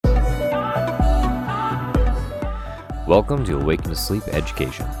Welcome to Awaken to Sleep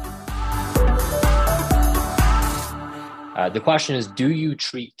Education. The question is, do you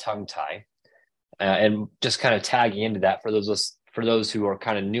treat tongue tie? And just kind of tagging into that for those who are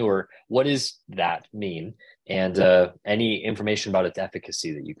kind of newer, what does that mean? And any information about its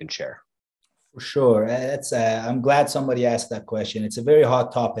efficacy that you can share? For sure. I'm glad somebody asked that question. It's a very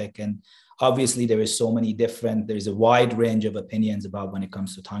hot topic. And obviously, there's a wide range of opinions about when it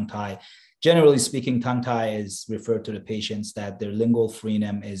comes to tongue tie. Generally speaking, tongue tie is referred to the patients that their lingual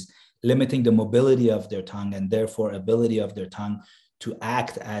frenum is limiting the mobility of their tongue and therefore ability of their tongue to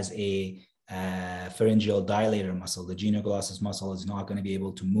act as a pharyngeal dilator muscle. The genioglossus muscle is not going to be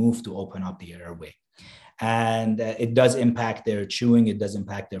able to move to open up the airway. And it does impact their chewing. It does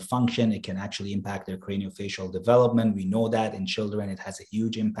impact their function. It can actually impact their craniofacial development. We know that in children, it has a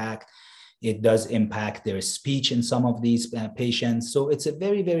huge impact. It does impact their speech in some of these patients. So it's a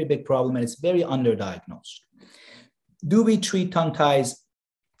very, very big problem, and it's very underdiagnosed. Do we treat tongue ties?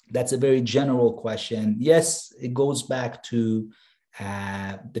 That's a very general question. Yes, it goes back to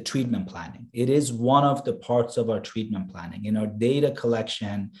the treatment planning. It is one of the parts of our treatment planning. In our data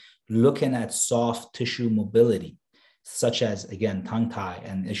collection, looking at soft tissue mobility, such as, again, tongue tie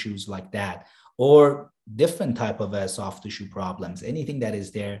and issues like that, or different type of soft tissue problems, anything that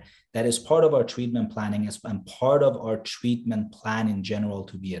is there, that is part of our treatment planning and part of our treatment plan in general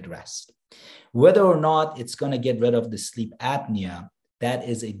to be addressed. Whether or not it's going to get rid of the sleep apnea, that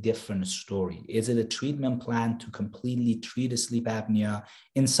is a different story. Is it a treatment plan to completely treat a sleep apnea?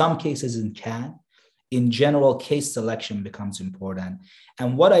 In some cases, it can. In general, case selection becomes important.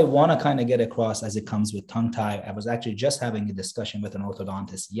 And what I want to kind of get across as it comes with tongue tie, I was actually just having a discussion with an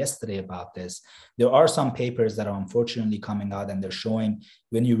orthodontist yesterday about this. There are some papers that are unfortunately coming out, and they're showing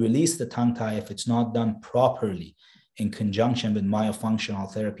when you release the tongue tie, if it's not done properly in conjunction with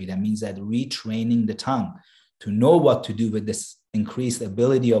myofunctional therapy, that means that retraining the tongue to know what to do with this increased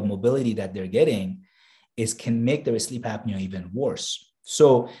ability of mobility that they're getting can make their sleep apnea even worse.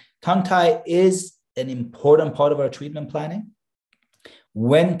 So tongue tie is an important part of our treatment planning.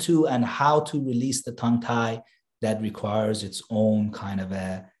 When to and how to release the tongue tie, that requires its own kind of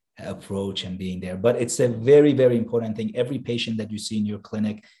a approach and being there. But it's a very, very important thing. Every patient that you see in your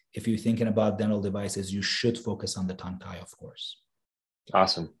clinic, if you're thinking about dental devices, you should focus on the tongue tie, of course.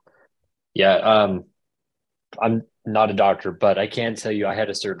 Awesome. Yeah. I'm not a doctor, but I can tell you I had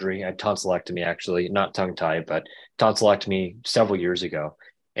a surgery. I had tonsillectomy, actually, not tongue tie, but tonsillectomy several years ago.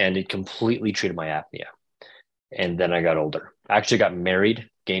 And it completely treated my apnea. And then I got older. I actually got married,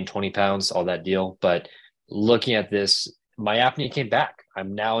 gained 20 pounds, all that deal. But looking at this, my apnea came back.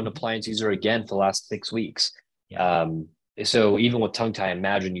 I'm now an appliance user again for the last 6 weeks. Yeah. So even with tongue tie, I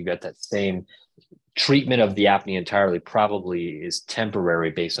imagine you got that same treatment of the apnea entirely probably is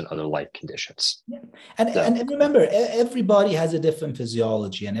temporary based on other life conditions. Yeah. And remember, everybody has a different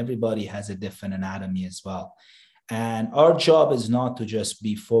physiology and everybody has a different anatomy as well. And our job is not to just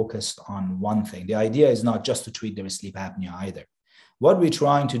be focused on one thing. The idea is not just to treat their sleep apnea either. What we're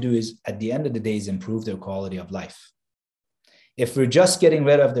trying to do is, at the end of the day, is improve their quality of life. If we're just getting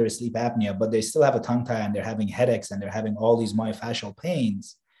rid of their sleep apnea, but they still have a tongue tie and they're having headaches and they're having all these myofascial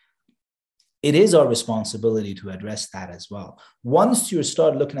pains, it is our responsibility to address that as well. Once you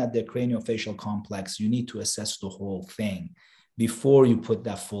start looking at the craniofacial complex, you need to assess the whole thing before you put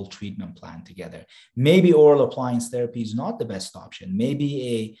that full treatment plan together. Maybe oral appliance therapy is not the best option.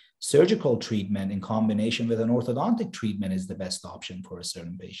 Maybe a surgical treatment in combination with an orthodontic treatment is the best option for a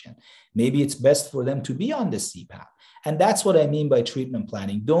certain patient. Maybe it's best for them to be on the CPAP. And that's what I mean by treatment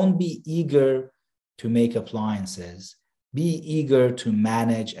planning. Don't be eager to make appliances. Be eager to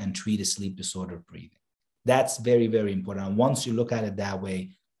manage and treat a sleep disorder breathing. That's very, very important. And once you look at it that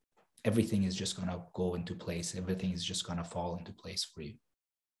way, everything is just going to go into place. Everything is just going to fall into place for you.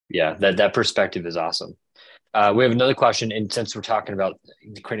 Yeah, that perspective is awesome. We have another question. And since we're talking about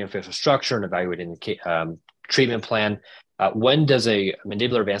the craniofacial structure and evaluating the treatment plan, when does a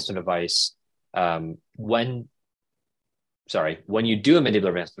mandibular advancement device, when you do a mandibular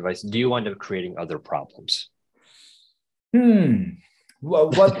advancement device, do you end up creating other problems?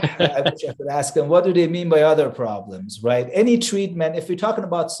 Well, I wish I could ask them, what do they mean by other problems, right? Any treatment, if we're talking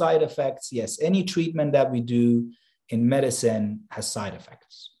about side effects, yes, any treatment that we do in medicine has side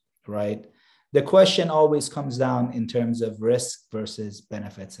effects, right? The question always comes down in terms of risk versus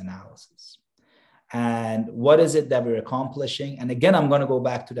benefits analysis. And what is it that we're accomplishing? And again, I'm going to go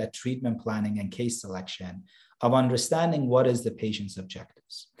back to that treatment planning and case selection of understanding what is the patient's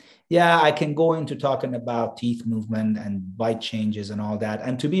objectives. Yeah, I can go into talking about teeth movement and bite changes and all that.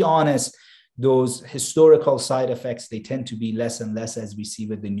 And to be honest, Those historical side effects, they tend to be less and less as we see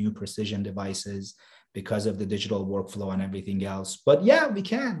with the new precision devices because of the digital workflow and everything else. But yeah, we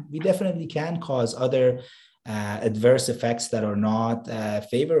definitely can cause other adverse effects that are not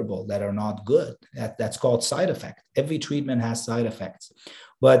favorable, that are not good. That's called side effect. Every treatment has side effects.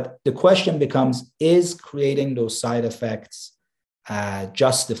 But the question becomes, is creating those side effects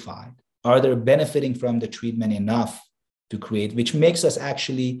justified? Are they benefiting from the treatment enough to create, which makes us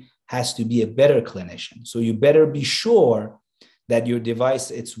actually has to be a better clinician. So you better be sure that your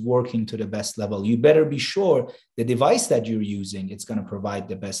device, it's working to the best level. You better be sure the device that you're using, it's going to provide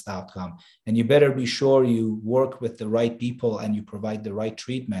the best outcome. And you better be sure you work with the right people and you provide the right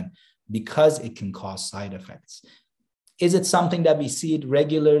treatment, because it can cause side effects. Is it something that we see it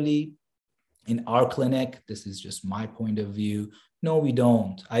regularly in our clinic? This is just my point of view. No, we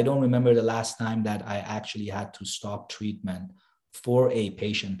don't. I don't remember the last time that I actually had to stop treatment for a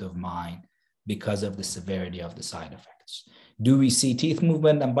patient of mine because of the severity of the side effects. Do we see teeth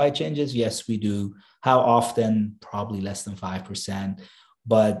movement and bite changes? Yes, we do. How often? Probably less than 5%.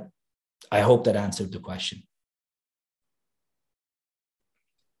 But I hope that answered the question.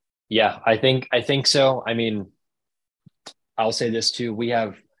 Yeah, I think so. I mean, I'll say this too. We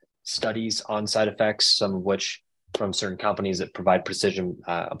have studies on side effects, some of which from certain companies that provide precision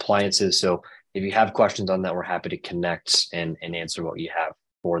appliances. So if you have questions on that, we're happy to connect and answer what you have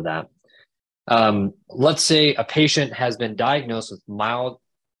for that. Let's say a patient has been diagnosed with mild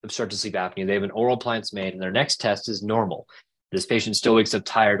obstructive sleep apnea. They have an oral appliance made and their next test is normal. This patient still wakes up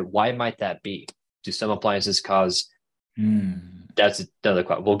tired. Why might that be? Do some appliances cause? That's another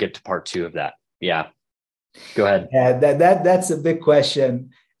question. We'll get to part 2 of that. Yeah. Go ahead. That's a big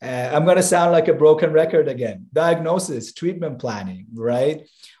question. I'm going to sound like a broken record again. Diagnosis, treatment planning, right?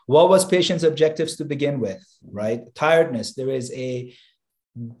 What was patient's objectives to begin with, right? Tiredness. There is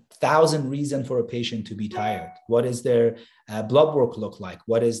 1,000 reasons for a patient to be tired. What is their blood work look like?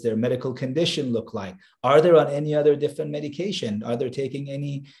 What is their medical condition look like? Are they on any other different medication? Are they taking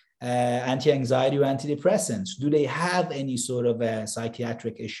any anti-anxiety or antidepressants? Do they have any sort of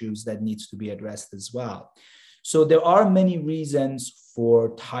psychiatric issues that needs to be addressed as well? So there are many reasons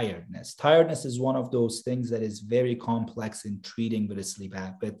for tiredness. Tiredness is one of those things that is very complex in treating with a sleep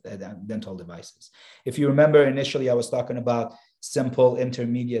app, with dental devices. If you remember initially, I was talking about simple,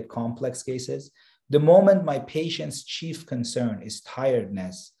 intermediate, complex cases. The moment my patient's chief concern is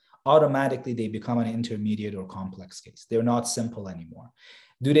tiredness, automatically they become an intermediate or complex case. They're not simple anymore.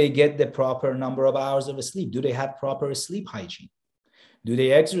 Do they get the proper number of hours of sleep? Do they have proper sleep hygiene? Do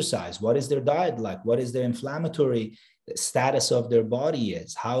they exercise? What is their diet like? What is their inflammatory status of their body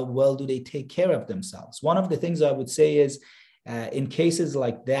is? How well do they take care of themselves? One of the things I would say is, in cases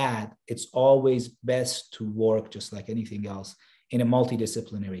like that, it's always best to work, just like anything else, in a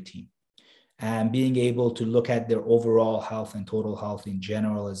multidisciplinary team. And being able to look at their overall health and total health in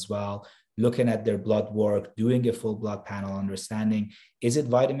general as well, looking at their blood work, doing a full blood panel, understanding, is it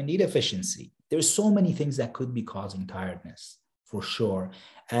vitamin D deficiency? There's so many things that could be causing tiredness, for sure.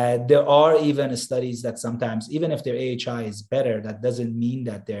 There are even studies that sometimes, even if their AHI is better, that doesn't mean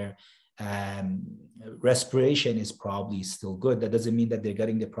that their respiration is probably still good. That doesn't mean that they're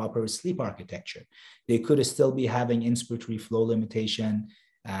getting the proper sleep architecture. They could still be having inspiratory flow limitation.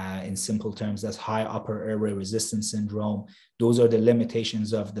 In simple terms, that's high upper airway resistance syndrome. Those are the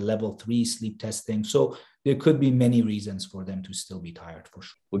limitations of the level 3 sleep testing. So there could be many reasons for them to still be tired, for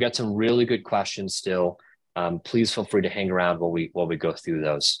sure. We got some really good questions still. Please feel free to hang around while we go through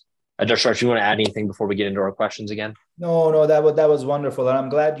those. Shouresh, you want to add anything before we get into our questions again? No, that was wonderful. And I'm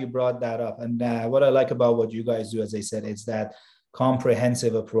glad you brought that up. And what I like about what you guys do, as I said, is that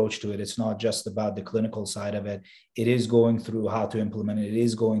comprehensive approach to it. It's not just about the clinical side of it. It is going through how to implement it. It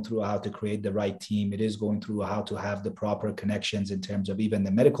is going through how to create the right team. It is going through how to have the proper connections in terms of even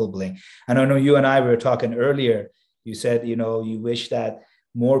the medical billing. And I know you and I were talking earlier. You said, you wish that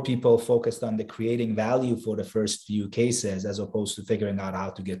more people focused on the creating value for the first few cases as opposed to figuring out how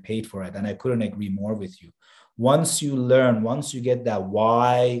to get paid for it. And I couldn't agree more with you. Once you learn, once you get that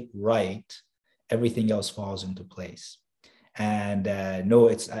why right, everything else falls into place. And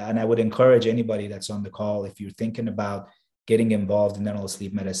and I would encourage anybody that's on the call, if you're thinking about getting involved in dental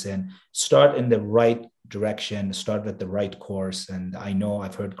sleep medicine, start in the right direction, start with the right course. And I know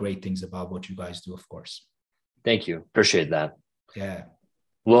I've heard great things about what you guys do, of course. Thank you. Appreciate that. Yeah.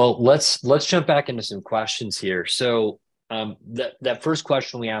 Well, let's jump back into some questions here. So that first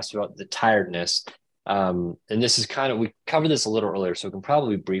question we asked about the tiredness, and this is we covered this a little earlier, so we can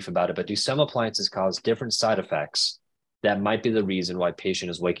probably be brief about it, but do some appliances cause different side effects that might be the reason why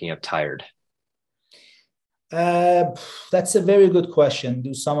patient is waking up tired? Uh, that's a very good question.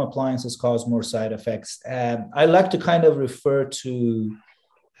 Do some appliances cause more side effects? I like to kind of refer to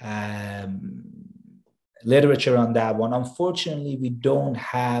um, literature on that one. Unfortunately, we don't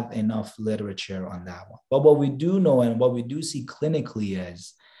have enough literature on that one. But what we do know and what we do see clinically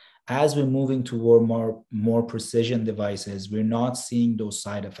is as we're moving toward more precision devices, we're not seeing those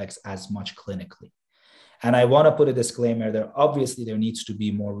side effects as much clinically. And I want to put a disclaimer there. Obviously, there needs to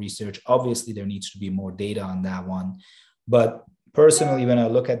be more research. Obviously, there needs to be more data on that one. But personally, when I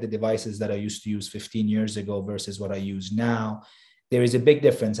look at the devices that I used to use 15 years ago versus what I use now, there is a big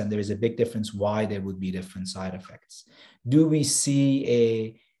difference, and there is a big difference why there would be different side effects. Do we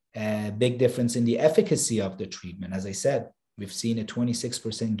see a big difference in the efficacy of the treatment? As I said, we've seen a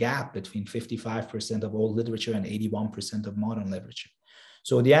 26% gap between 55% of old literature and 81% of modern literature.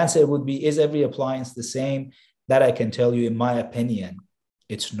 So the answer would be, is every appliance the same? That I can tell you, in my opinion,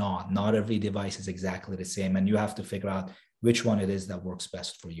 it's not. Not every device is exactly the same. And you have to figure out which one it is that works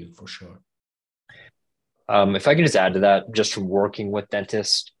best for you, for sure. If I can just add to that, just from working with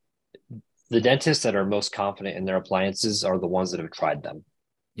dentists, the dentists that are most confident in their appliances are the ones that have tried them.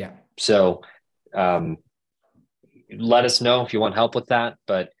 Yeah. So um, let us know if you want help with that,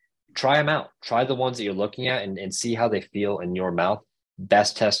 but try them out. Try the ones that you're looking at and see how they feel in your mouth.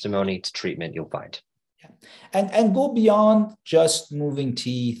 Best testimony to treatment you'll find. Yeah. And go beyond just moving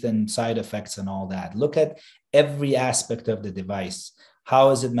teeth and side effects and all that. Look at every aspect of the device.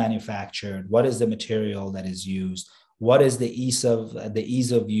 How is it manufactured? What is the material that is used? What is the ease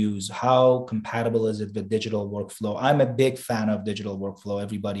of use? How compatible is it with digital workflow? I'm a big fan of digital workflow.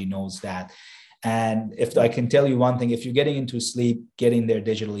 Everybody knows that. And if I can tell you one thing, if you're getting into sleep, get in there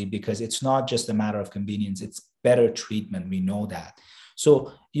digitally, because it's not just a matter of convenience, it's better treatment. We know that.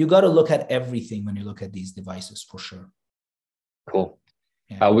 So you got to look at everything when you look at these devices, for sure. Cool.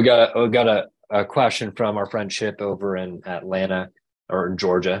 Yeah. We got a question from our friend Chip over in Atlanta or in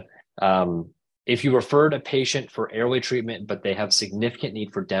Georgia. If you referred a patient for airway treatment, but they have significant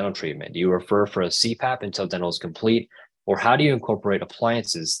need for dental treatment, do you refer for a CPAP until dental is complete? Or how do you incorporate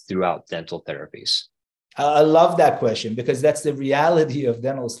appliances throughout dental therapies? I love that question, because that's the reality of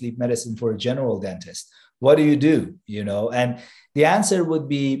dental sleep medicine for a general dentist. What do you do? You know, and the answer would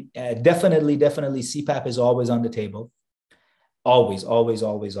be definitely CPAP is always on the table. Always, always,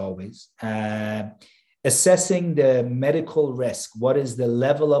 always, always. Assessing the medical risk. What is the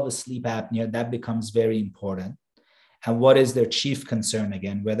level of a sleep apnea? That becomes very important. And what is their chief concern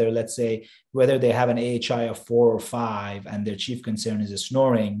again? Whether, let's say, whether they have an AHI of 4 or 5 and their chief concern is a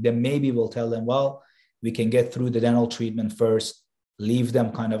snoring, then maybe we'll tell them, well, we can get through the dental treatment first, leave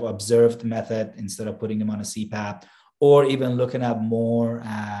them kind of observed method instead of putting them on a CPAP, or even looking at more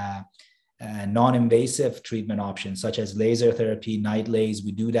non-invasive treatment options such as laser therapy, night lays.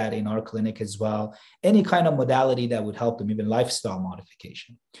 We do that in our clinic as well. Any kind of modality that would help them, even lifestyle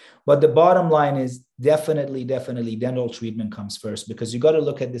modification. But the bottom line is definitely dental treatment comes first, because you got to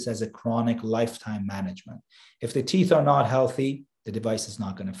look at this as a chronic lifetime management. If the teeth are not healthy, the device is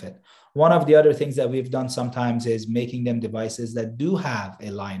not going to fit. One of the other things that we've done sometimes is making them devices that do have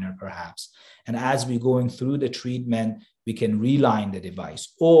a liner, perhaps. And as we're going through the treatment, we can reline the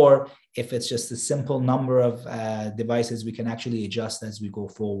device. Or if it's just a simple number of devices, we can actually adjust as we go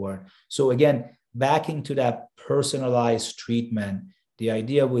forward. So again, back into that personalized treatment, the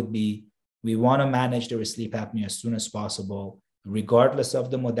idea would be we want to manage their sleep apnea as soon as possible, regardless of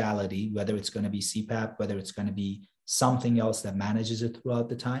the modality, whether it's going to be CPAP, whether it's going to be something else that manages it throughout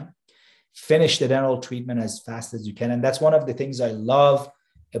the time. Finish the dental treatment as fast as you can. And that's one of the things I love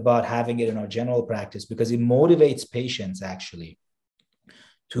about having it in our general practice, because it motivates patients actually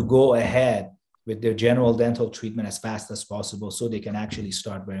to go ahead with their general dental treatment as fast as possible so they can actually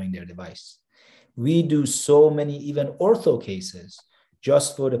start wearing their device. We do so many even ortho cases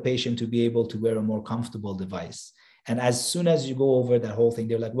just for the patient to be able to wear a more comfortable device. And as soon as you go over that whole thing,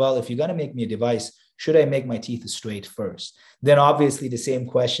 they're like, well, if you're going to make me a device, should I make my teeth straight first? Then obviously the same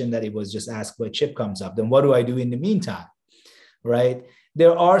question that it was just asked by Chip comes up. Then what do I do in the meantime? Right?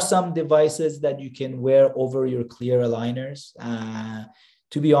 There are some devices that you can wear over your clear aligners.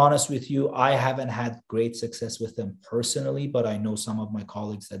 To be honest with you, I haven't had great success with them personally, but I know some of my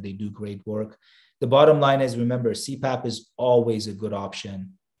colleagues that they do great work. The bottom line is, remember, CPAP is always a good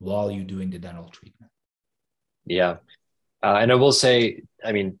option while you're doing the dental treatment. Yeah. And I will say,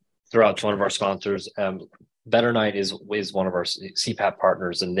 I mean, throughout one of our sponsors, Better Night is one of our CPAP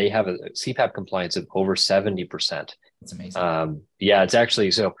partners, and they have a CPAP compliance of over 70%. That's amazing. Yeah, it's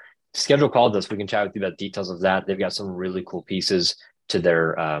actually, so schedule a call with us. We can chat with you about details of that. They've got some really cool pieces to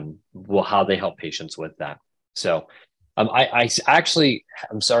their, how they help patients with that. So I actually,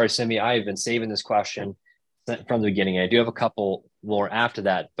 I'm sorry, Simi, I've been saving this question from the beginning. I do have a couple more after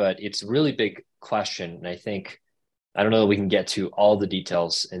that, but it's a really big question. And I think, I don't know that we can get to all the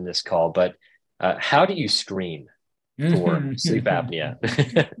details in this call, but how do you screen for sleep apnea?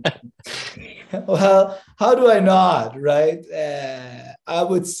 Well, how do I not, right? I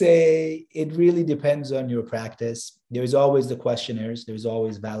would say it really depends on your practice. There's always the questionnaires. There's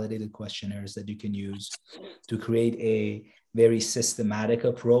always validated questionnaires that you can use to create a very systematic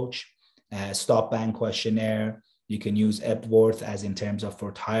approach. Stop bang questionnaire. You can use Epworth as in terms of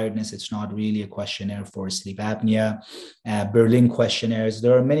for tiredness. It's not really a questionnaire for sleep apnea. Berlin questionnaires.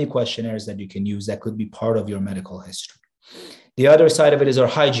 There are many questionnaires that you can use that could be part of your medical history. The other side of it is our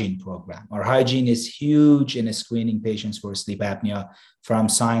hygiene program. Our hygiene is huge in screening patients for sleep apnea from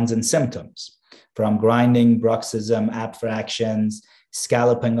signs and symptoms, from grinding, bruxism, abfractions,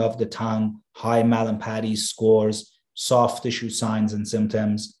 scalloping of the tongue, high Mallampati scores, soft tissue signs and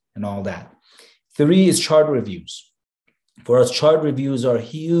symptoms, and all that. 3 is chart reviews. For us, chart reviews are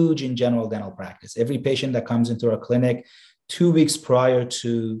huge in general dental practice. Every patient that comes into our clinic 2 weeks prior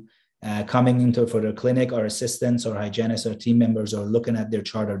to coming into for their clinic, our assistants or hygienists or team members are looking at their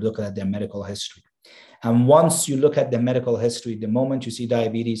chart or looking at their medical history. And once you look at the medical history, the moment you see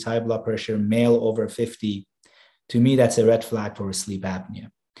diabetes, high blood pressure, male over 50, to me, that's a red flag for sleep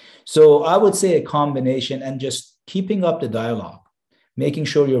apnea. So I would say a combination and just keeping up the dialogue, making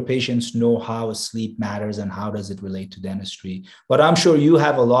sure your patients know how sleep matters and how does it relate to dentistry. But I'm sure you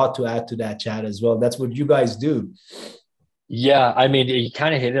have a lot to add to that, Chad, as well. That's what you guys do. Yeah, I mean, you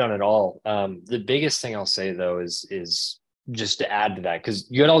kind of hit it on it all. The biggest thing I'll say though is just to add to that, because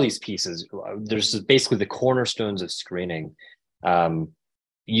you had all these pieces. There's basically the cornerstones of screening.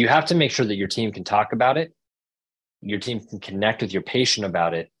 You have to make sure that your team can talk about it, your team can connect with your patient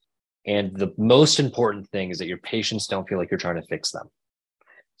about it, and the most important thing is that your patients don't feel like you're trying to fix them.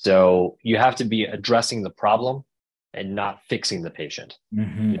 So you have to be addressing the problem and not fixing the patient.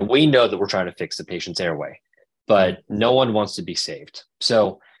 Mm-hmm. We know that we're trying to fix the patient's airway, but no one wants to be saved.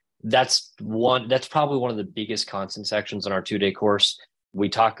 So that's probably one of the biggest content sections on our 2-day course. We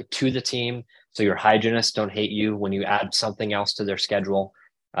talk to the team so your hygienists don't hate you when you add something else to their schedule.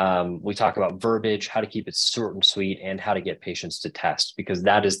 We talk about verbiage, how to keep it short and sweet, and how to get patients to test, because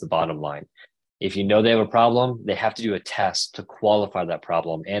that is the bottom line. If you know they have a problem, they have to do a test to qualify that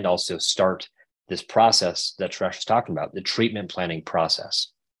problem and also start this process that Shouresh is talking about, the treatment planning process.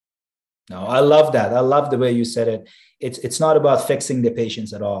 No, I love that. I love the way you said it. It's not about fixing the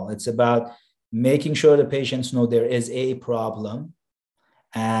patients at all. It's about making sure the patients know there is a problem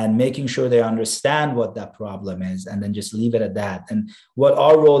and making sure they understand what that problem is, and then just leave it at that. And what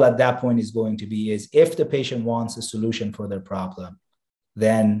our role at that point is going to be is if the patient wants a solution for their problem,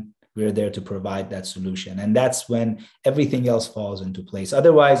 then we're there to provide that solution. And that's when everything else falls into place.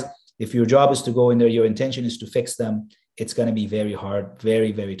 Otherwise, if your job is to go in there, your intention is to fix them, it's going to be very hard,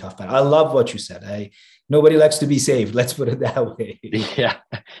 very, very tough. But I love what you said. Nobody likes to be saved. Let's put it that way. Yeah,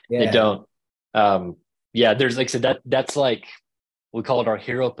 they don't. There's like I said, that's like, we call it our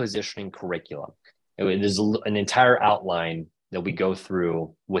hero positioning curriculum. It is an entire outline that we go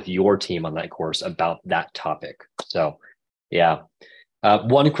through with your team on that course about that topic. So, yeah.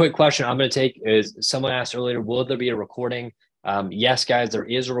 One quick question I'm going to take is, someone asked earlier, will there be a recording? Yes, guys, there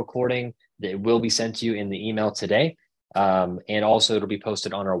is a recording that will be sent to you in the email today. And also it'll be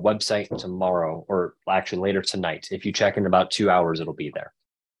posted on our website tomorrow, or actually later tonight. If you check in about 2 hours, it'll be there.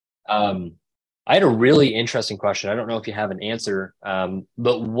 I had a really interesting question. I don't know if you have an answer,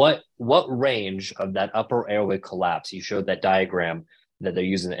 but what range of that upper airway collapse, you showed that diagram that they're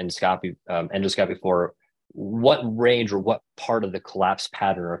using the endoscopy for, what range or what part of the collapse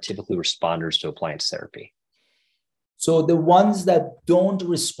pattern are typically responders to appliance therapy? So the ones that don't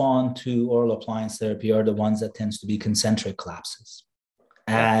respond to oral appliance therapy are the ones that tends to be concentric collapses,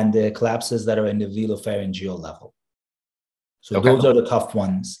 and the collapses that are in the velopharyngeal level. So those are the tough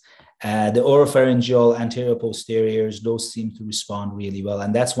ones. The oropharyngeal anterior posteriors, those seem to respond really well.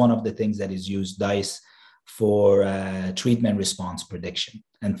 And that's one of the things that is used, DICE, for treatment response prediction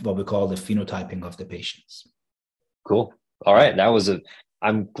and what we call the phenotyping of the patients. Cool. All right.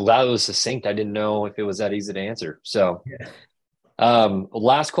 I'm glad it was succinct. I didn't know if it was that easy to answer. So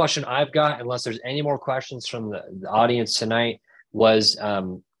last question I've got, unless there's any more questions from the audience tonight, was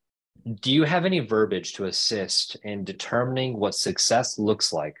do you have any verbiage to assist in determining what success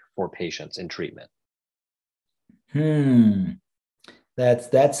looks like for patients in treatment?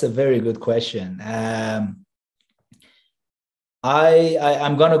 That's a very good question.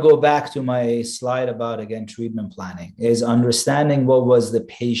 I'm going to go back to my slide about, again, treatment planning is understanding what was the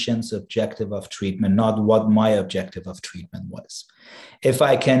patient's objective of treatment, not what my objective of treatment was. If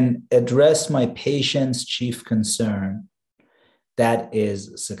I can address my patient's chief concern, that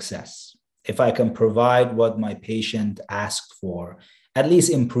is success. If I can provide what my patient asked for, at least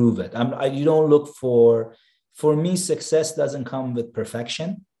improve it. You don't look for me, success doesn't come with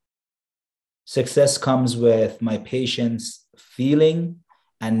perfection. Success comes with my patients feeling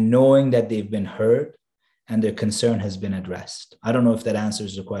and knowing that they've been heard and their concern has been addressed. I don't know if that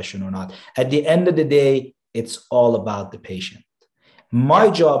answers the question or not. At the end of the day, it's all about the patient. My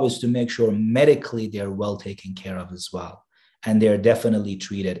job is to make sure medically they're well taken care of as well. And they're definitely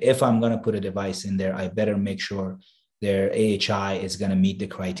treated. If I'm going to put a device in there, I better make sure their AHI is going to meet the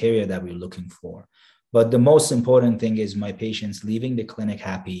criteria that we're looking for. But the most important thing is my patients leaving the clinic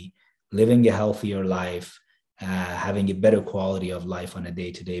happy, living a healthier life, having a better quality of life on a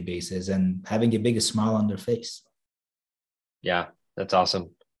day-to-day basis, and having a bigger smile on their face. Yeah, that's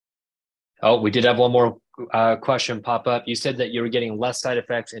awesome. Oh, we did have one more question pop up. You said that you were getting less side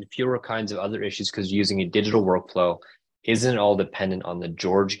effects and fewer kinds of other issues because you're using a digital workflow. Isn't it all dependent on the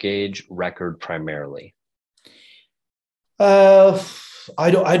George gauge record primarily? I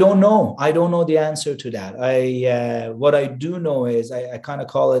don't know. I don't know the answer to that. What I do know is I kind of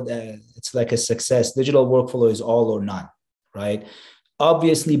call it it's like a success. Digital workflow is all or none, right?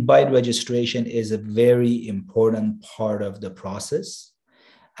 Obviously, bite registration is a very important part of the process.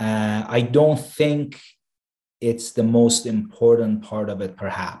 I don't think it's the most important part of it,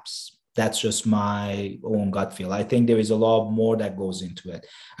 perhaps. That's just my own gut feel. I think there is a lot more that goes into it.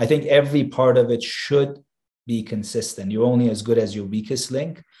 I think every part of it should be consistent. You're only as good as your weakest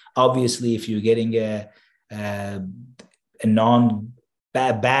link. Obviously, if you're getting a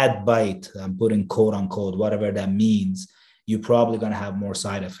bad bite, I'm putting quote unquote, whatever that means, you're probably going to have more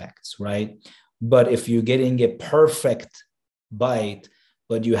side effects, right? But if you're getting a perfect bite,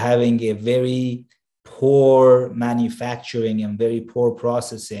 but you're having a very poor manufacturing and very poor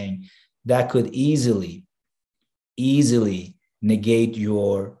processing, that could easily negate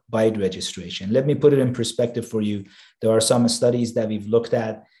your bite registration. Let me put it in perspective for you. There are some studies that we've looked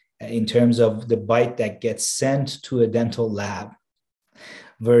at in terms of the bite that gets sent to a dental lab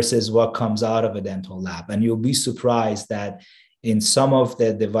versus what comes out of a dental lab. And you'll be surprised that in some of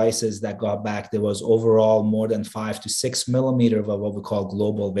the devices that got back, there was overall more than 5 to 6 millimeters of what we call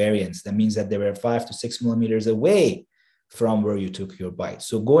global variance. That means that they were 5 to 6 millimeters away from where you took your bite.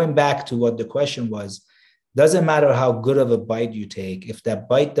 So going back to what the question was, doesn't matter how good of a bite you take, if that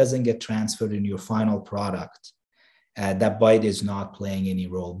bite doesn't get transferred in your final product, that bite is not playing any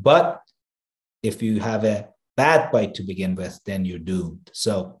role. But if you have a bad bite to begin with, then you're doomed.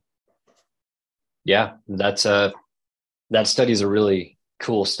 So yeah, that study is a really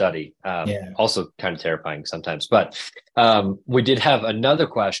cool study. yeah. Also kind of terrifying sometimes. But we did have another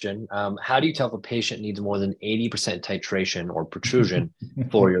question. How do you tell if a patient needs more than 80% titration or protrusion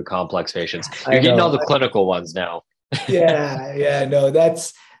for your complex patients? You're I getting all know. the clinical ones now. Yeah, no,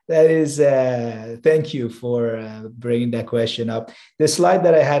 that is thank you for bringing that question up. The slide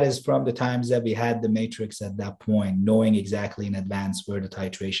that I had is from the times that we had the matrix at that point, knowing exactly in advance where the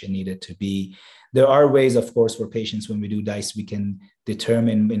titration needed to be. There are ways, of course, for patients when we do dice, we can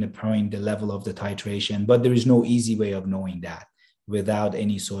determine in a point the level of the titration, but there is no easy way of knowing that without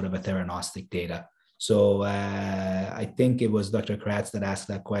any sort of a theranostic data. So I think it was Dr. Kratz that asked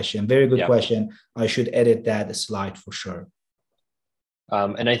that question. Very good question. I should edit that slide for sure.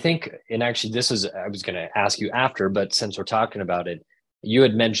 And I think, and actually, I was going to ask you after, but since we're talking about it, you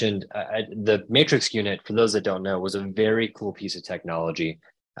had mentioned the Matrix unit, for those that don't know, was a very cool piece of technology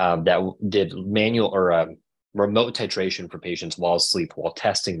that did manual or remote titration for patients while asleep, while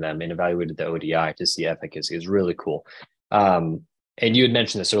testing them and evaluated the ODI to see efficacy. Is really cool. And you had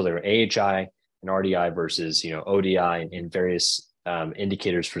mentioned this earlier, AHI and RDI versus, ODI and various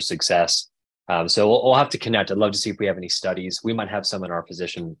indicators for success. So we'll have to connect. I'd love to see if we have any studies. We might have some in our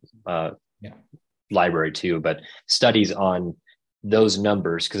physician library too, but studies on those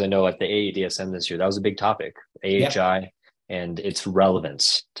numbers, because I know at the AEDSM this year, that was a big topic, AHI and its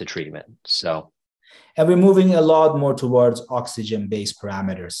relevance to treatment. So, and we're moving a lot more towards oxygen-based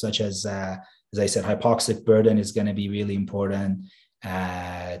parameters, such as I said, hypoxic burden is going to be really important.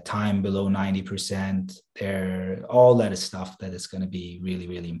 Time below 90%. All that is stuff that is going to be really,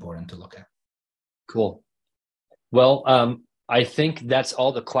 really important to look at. Cool. Well, I think that's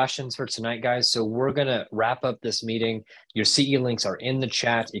all the questions for tonight, guys. So we're going to wrap up this meeting. Your CE links are in the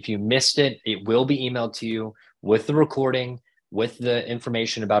chat. If you missed it, it will be emailed to you with the recording, with the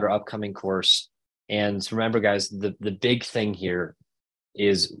information about our upcoming course. And remember, guys, the big thing here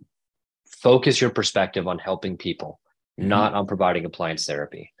is focus your perspective on helping people, not on providing appliance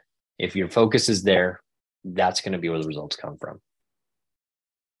therapy. If your focus is there, that's going to be where the results come from.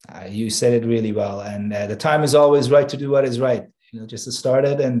 You said it really well. And the time is always right to do what is right, just to start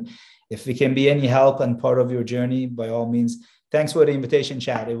it. And if we can be any help and part of your journey, by all means, thanks for the invitation,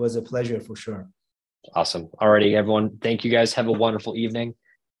 Chad. It was a pleasure for sure. Awesome. Alrighty, everyone. Thank you guys. Have a wonderful evening.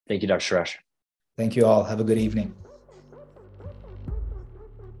 Thank you, Dr. Shouresh. Thank you all. Have a good evening.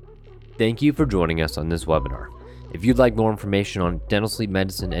 Thank you for joining us on this webinar. If you'd like more information on dental sleep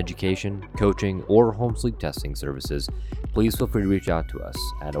medicine education, coaching, or home sleep testing services, please feel free to reach out to us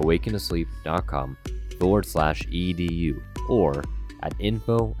at awakenasleep.com/edu or at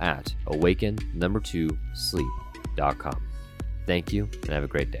info@awaken2sleep.com. Thank you and have a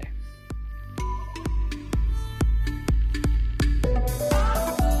great day.